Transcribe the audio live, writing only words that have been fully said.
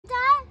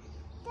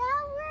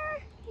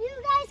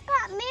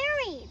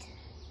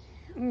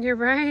You're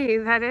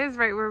right. That is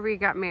right where we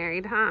got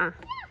married, huh?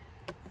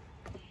 Yeah.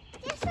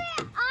 This where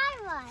I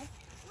was.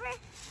 Where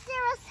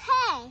there was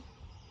hay.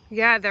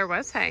 Yeah, there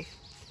was hay.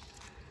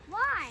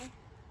 Why?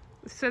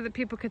 So that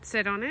people could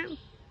sit on it. So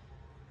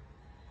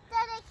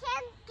they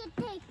can't get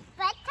their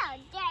butt so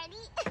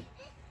dirty.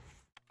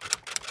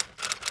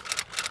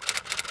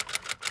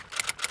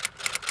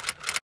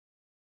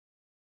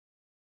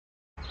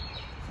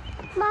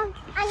 Mom,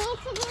 I need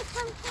to do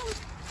something.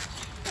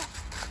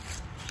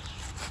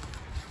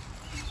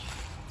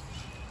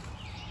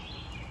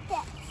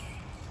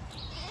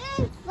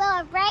 Will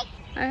it break?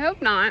 I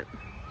hope not.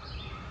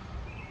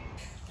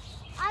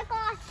 I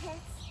got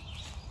this.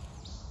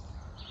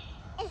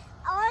 It's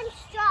orange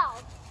straw.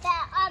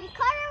 The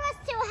cutter was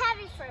too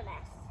heavy for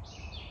this.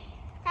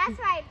 That's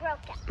why I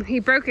broke it. He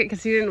broke it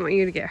because he didn't want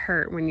you to get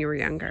hurt when you were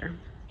younger.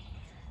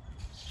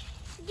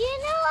 Do you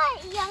know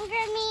what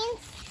younger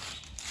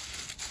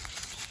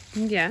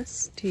means?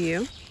 Yes, to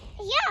you.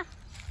 Yeah.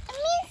 It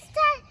means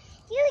that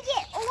you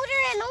get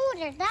older and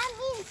older. That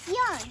means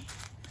young.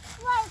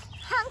 Like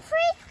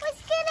Humphrey was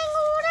getting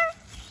older.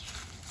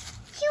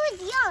 He was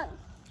young.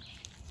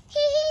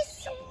 He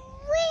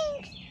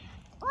swings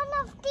one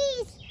of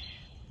these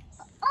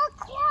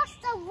across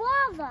the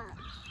lava.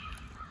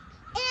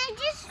 And it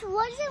just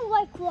wasn't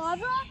like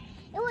lava.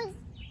 It was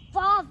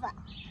lava.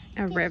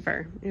 A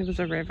river. It was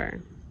a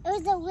river. It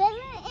was a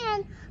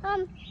river,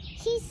 and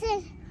he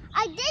said,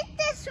 I did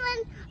this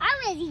when I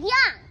was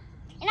young,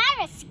 and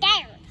I was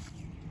scared.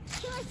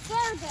 He was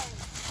scared then.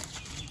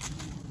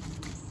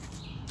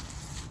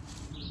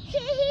 He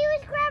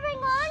was grabbing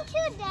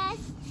onto this,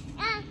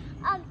 and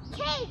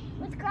Kate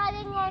was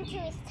grabbing onto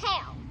his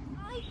tail.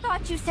 I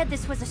thought you said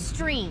this was a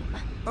stream.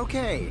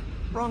 Okay,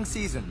 wrong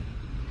season.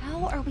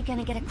 How are we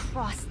gonna get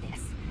across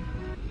this?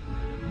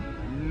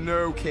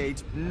 No,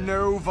 Kate,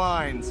 no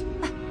vines.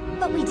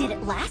 But we did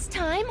it last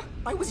time.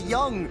 I was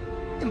young,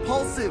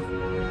 impulsive.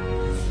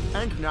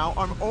 And now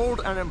I'm old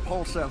and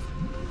impulsive.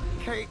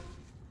 Kate.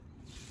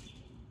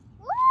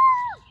 Woo!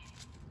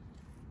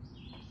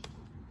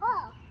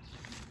 Oh.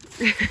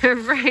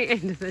 Right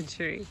into the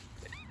tree.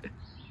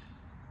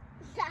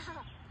 That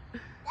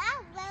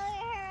really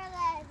hurt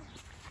us.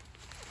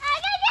 I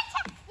gotta get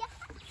you.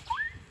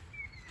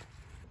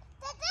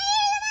 The day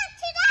not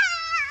to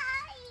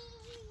die.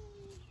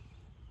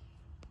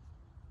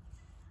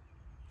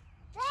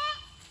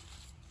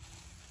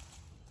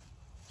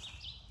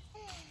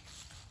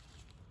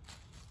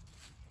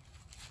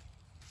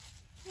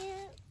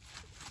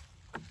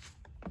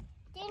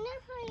 Do you know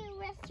how you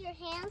rest your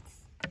hands?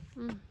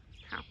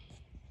 How?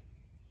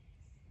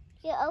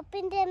 You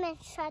open them and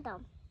shut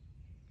them.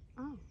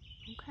 Oh,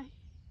 okay.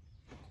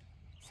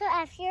 So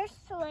if you're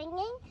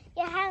swinging,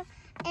 you have,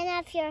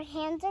 and if your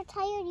hands are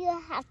tired,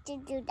 you have to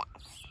do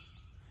that.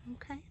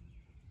 Okay.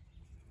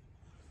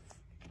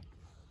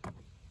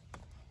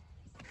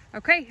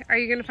 Okay, are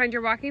you going to find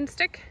your walking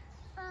stick?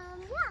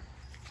 Yeah.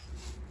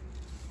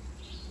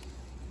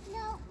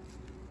 No.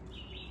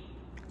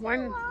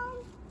 One.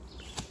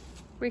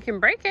 We can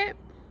break it.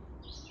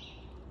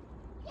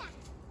 Yeah.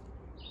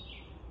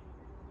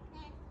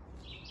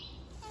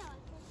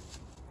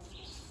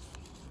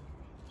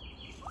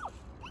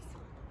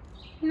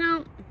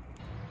 No.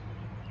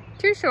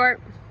 Too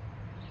short.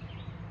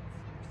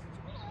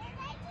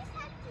 I just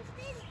have to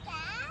sit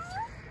down.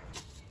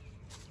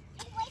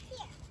 Right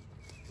here.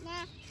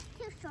 Nah,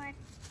 too short.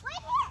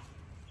 Right here.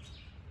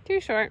 Too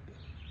short.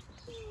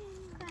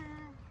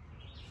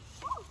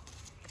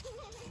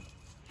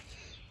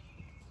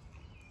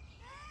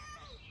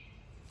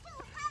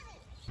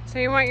 So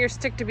you want your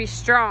stick to be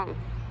strong.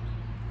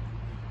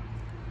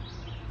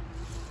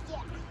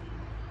 Yeah.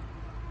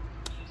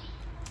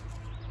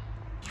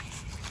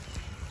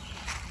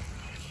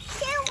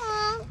 Too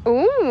long.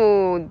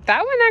 Ooh,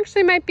 that one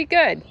actually might be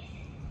good.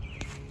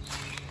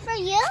 For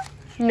you?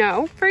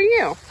 No, for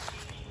you.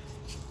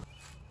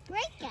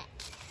 Break it.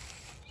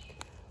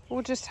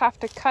 We'll just have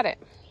to cut it.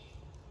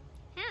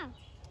 How?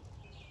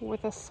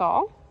 With a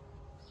saw.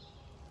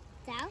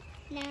 So?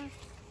 No. I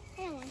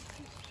don't want to.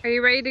 Are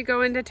you ready to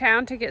go into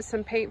town to get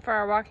some paint for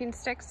our walking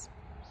sticks?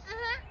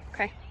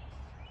 Okay,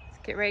 let's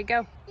get ready to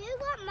go. Do you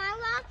want my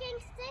walking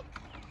stick?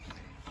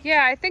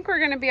 Yeah, I think we're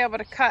going to be able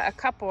to cut a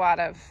couple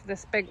out of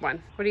this big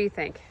one. What do you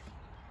think?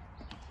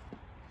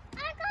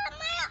 I got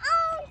my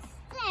own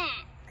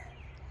stick.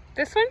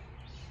 This one?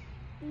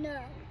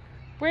 No.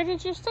 Where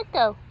did your stick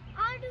go?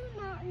 I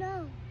do not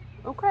know.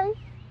 Okay.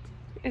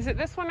 Is it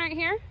this one right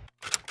here?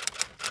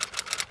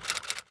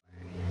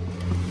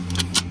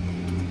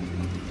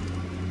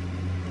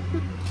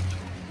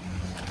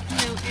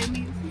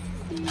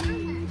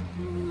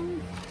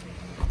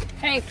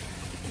 Hey,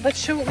 let's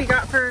show what we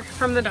got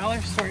from the dollar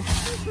store.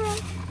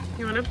 Okay.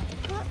 You want to?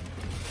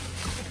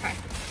 Okay.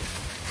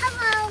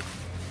 Hello.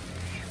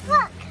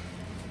 Look.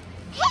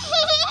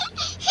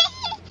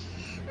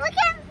 Look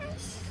at my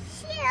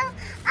shoe.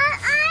 I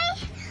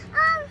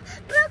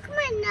broke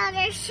my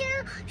another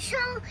shoe, so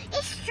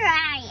let's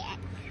try it.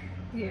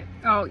 Yeah.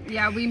 Oh,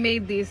 yeah, we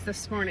made these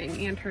this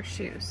morning and her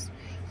shoes.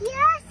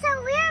 Yeah, so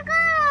we're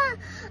gonna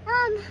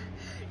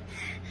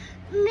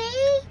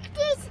make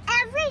this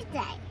every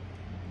day.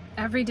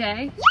 Every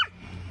day? Yeah.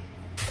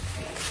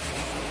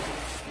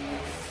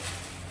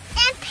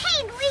 And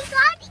paint. We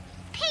got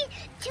paint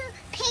to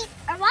paint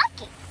our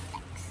walking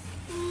sticks.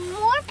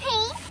 More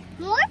paint,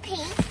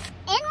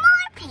 and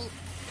more paint.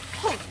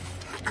 Paint.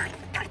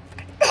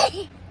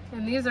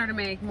 And these are to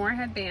make more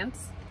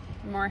headbands,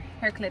 more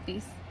hair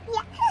clippies.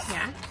 Yeah.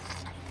 Yeah.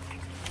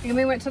 And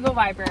we went to the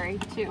library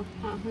too.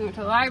 We went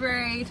to the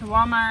library, to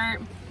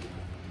Walmart,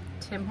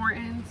 Tim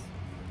Hortons.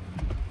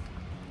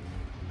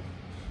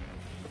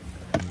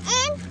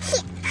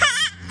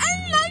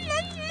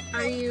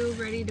 Are you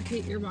ready to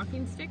paint your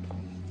walking stick?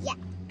 Yeah.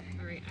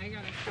 All right, I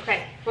got it.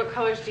 Okay, what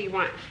colors do you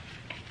want?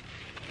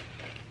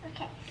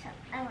 Okay, so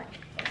I want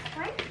this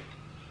one,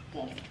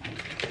 this one,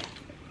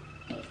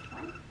 this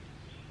one,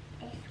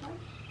 this one,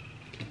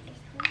 this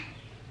one,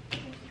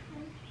 this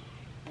one,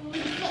 and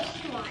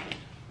this one.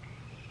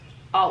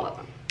 All of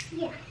them.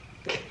 Yeah.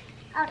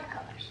 All the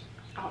colors.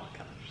 All the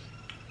colors.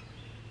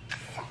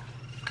 So,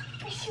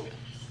 let's do this.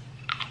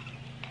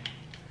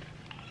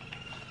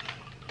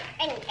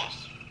 And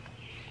this.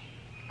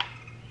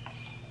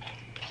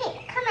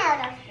 Paint, come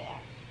out of there.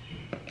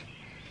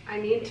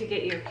 I need to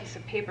get you a piece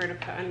of paper to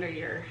put under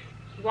your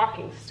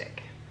walking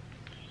stick.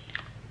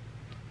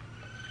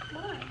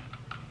 Why?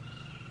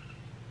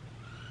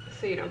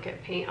 So you don't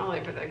get paint all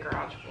over the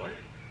garage floor.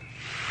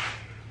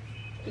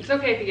 It's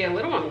okay if you get a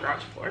little on the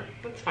garage floor.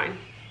 That's fine.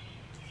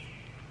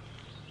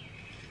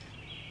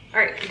 All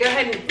right, go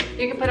ahead and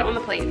you can put it on the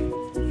plate.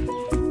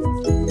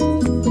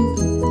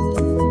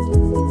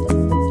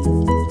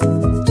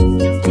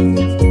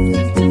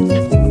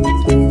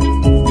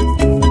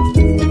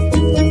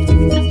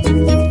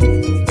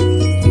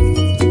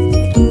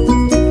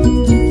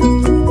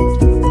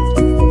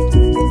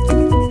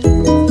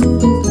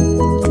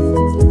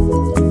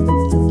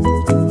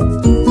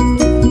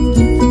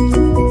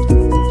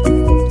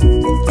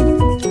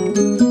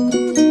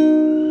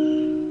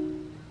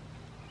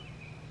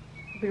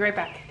 Be right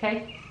back,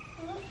 okay?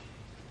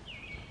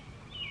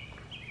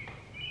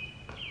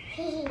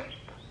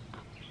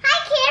 Hi,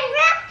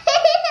 camera.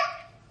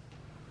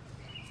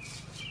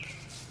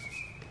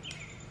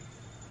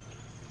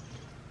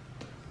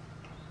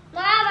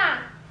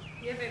 Mama,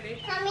 Yeah,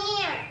 baby. come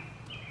here.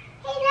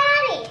 Hey,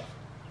 Daddy.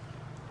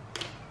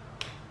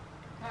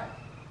 Hi.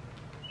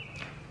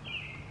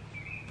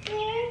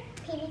 We're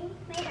painting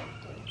my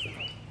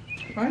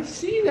bathroom. I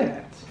see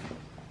that.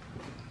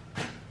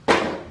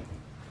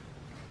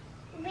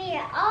 We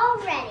are all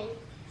ready.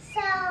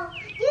 So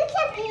you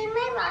can paint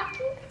my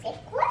walking stick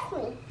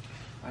with me.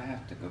 I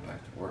have to go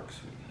back to work,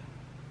 sweetie.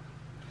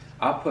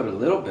 I'll put a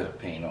little bit of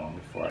paint on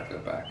before I go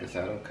back. Is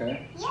that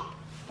okay? Yep.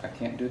 I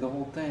can't do the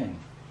whole thing.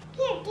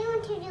 Here, do you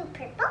want to do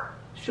purple?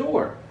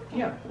 Sure.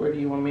 Yeah. Where do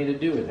you want me to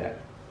do it at?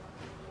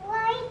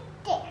 Right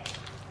there.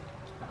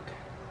 Okay.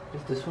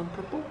 Is this one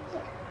purple?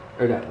 Yeah.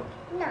 Or that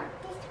one? No,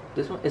 this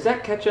This one? Is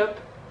that ketchup?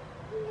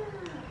 one.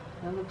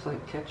 That looks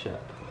like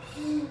ketchup.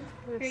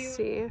 Let's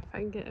see if I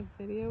can get a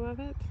video of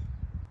it.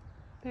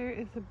 There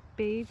is a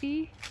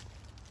baby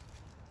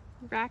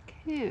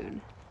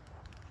raccoon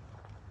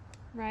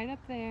right up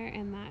there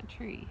in that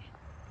tree.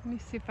 Let me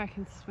see if I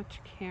can switch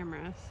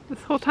cameras.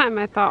 This whole time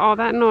I thought all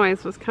that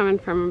noise was coming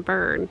from a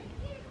bird,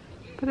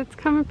 but it's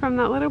coming from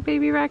that little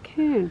baby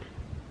raccoon.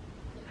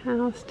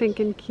 How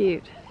stinking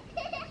cute.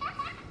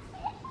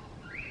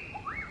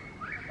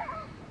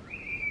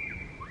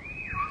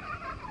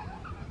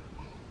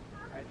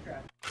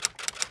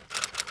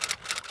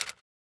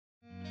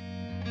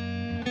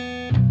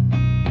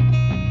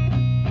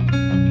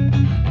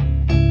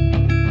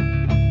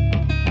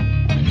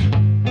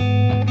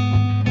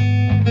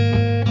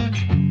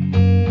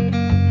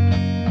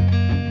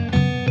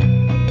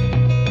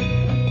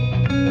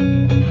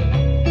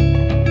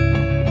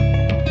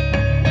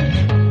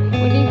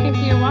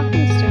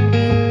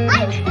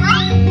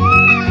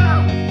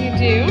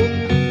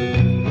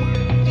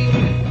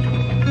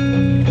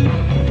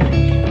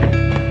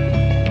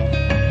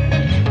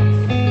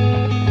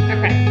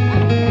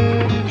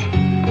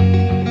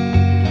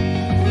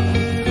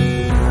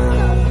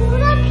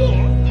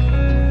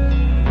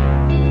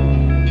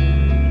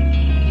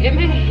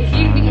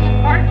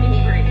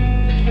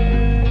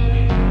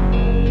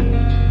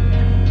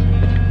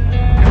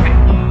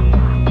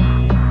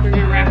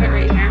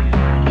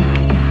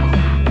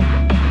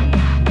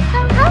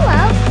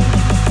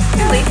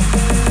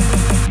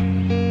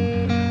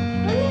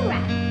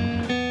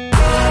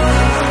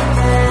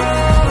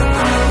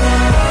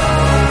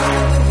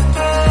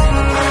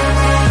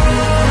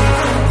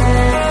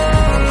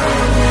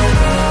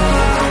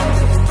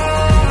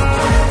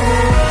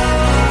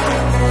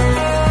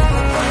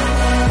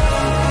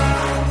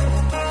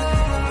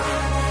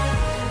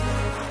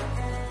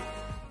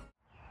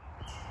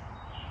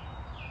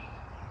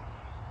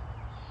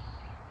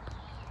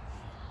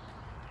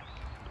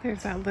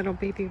 There's that little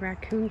baby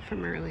raccoon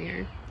from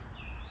earlier.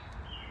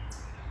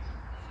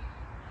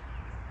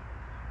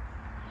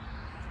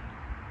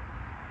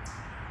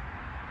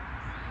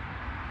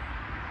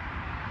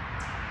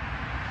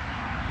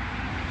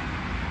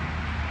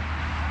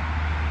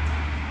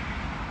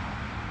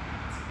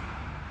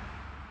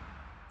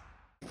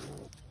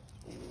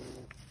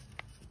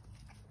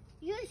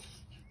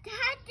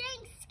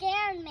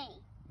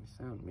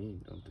 sound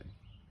mean, don't they?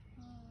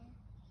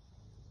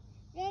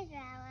 They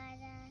growl at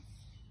us.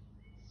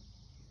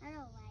 I don't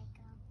like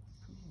them.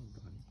 Come on,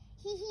 buddy.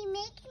 He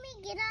makes me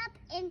get up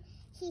and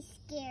he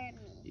scared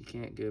me. You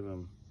can't give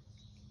them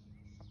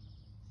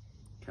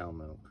cow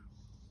milk.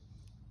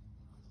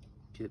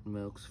 Kitten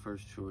milk's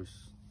first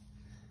choice.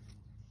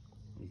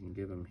 You can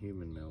give them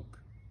human milk.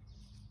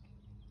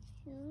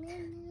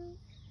 Human milk?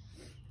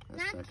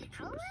 That's Not second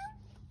cow choice.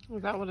 milk?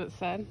 Is that what it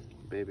said?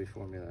 Baby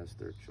formula is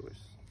third choice.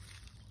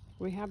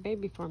 We have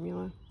baby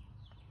formula.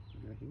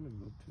 You got human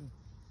milk too.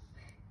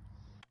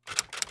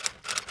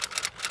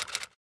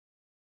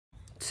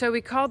 So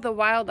we called the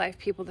wildlife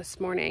people this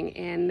morning,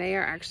 and they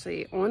are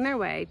actually on their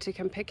way to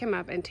come pick him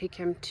up and take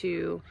him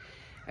to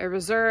a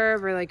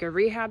reserve or like a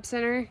rehab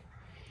center.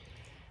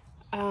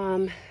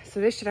 So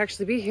they should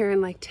actually be here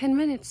in like 10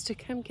 minutes to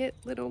come get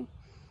little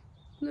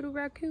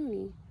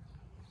raccoony.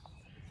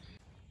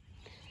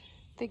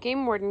 The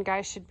game warden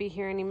guy should be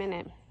here any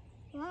minute.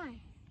 Why?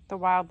 The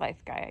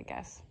wildlife guy, I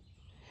guess,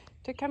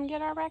 to come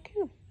get our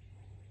raccoon.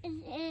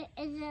 Is it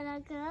a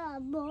girl or a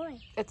boy?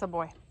 It's a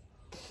boy.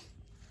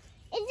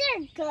 Is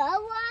there a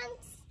girl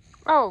ones?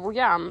 Oh, well,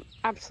 yeah,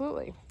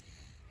 absolutely.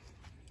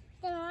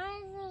 There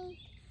isn't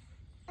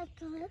a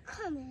girl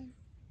coming.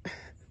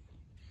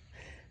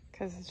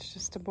 Because it's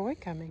just a boy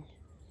coming.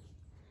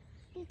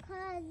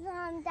 Because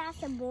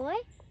that's a boy?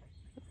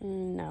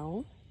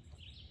 No,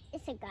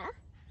 It's a girl?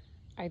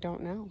 I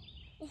don't know.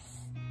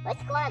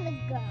 Let's go on the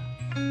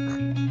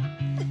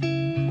girl.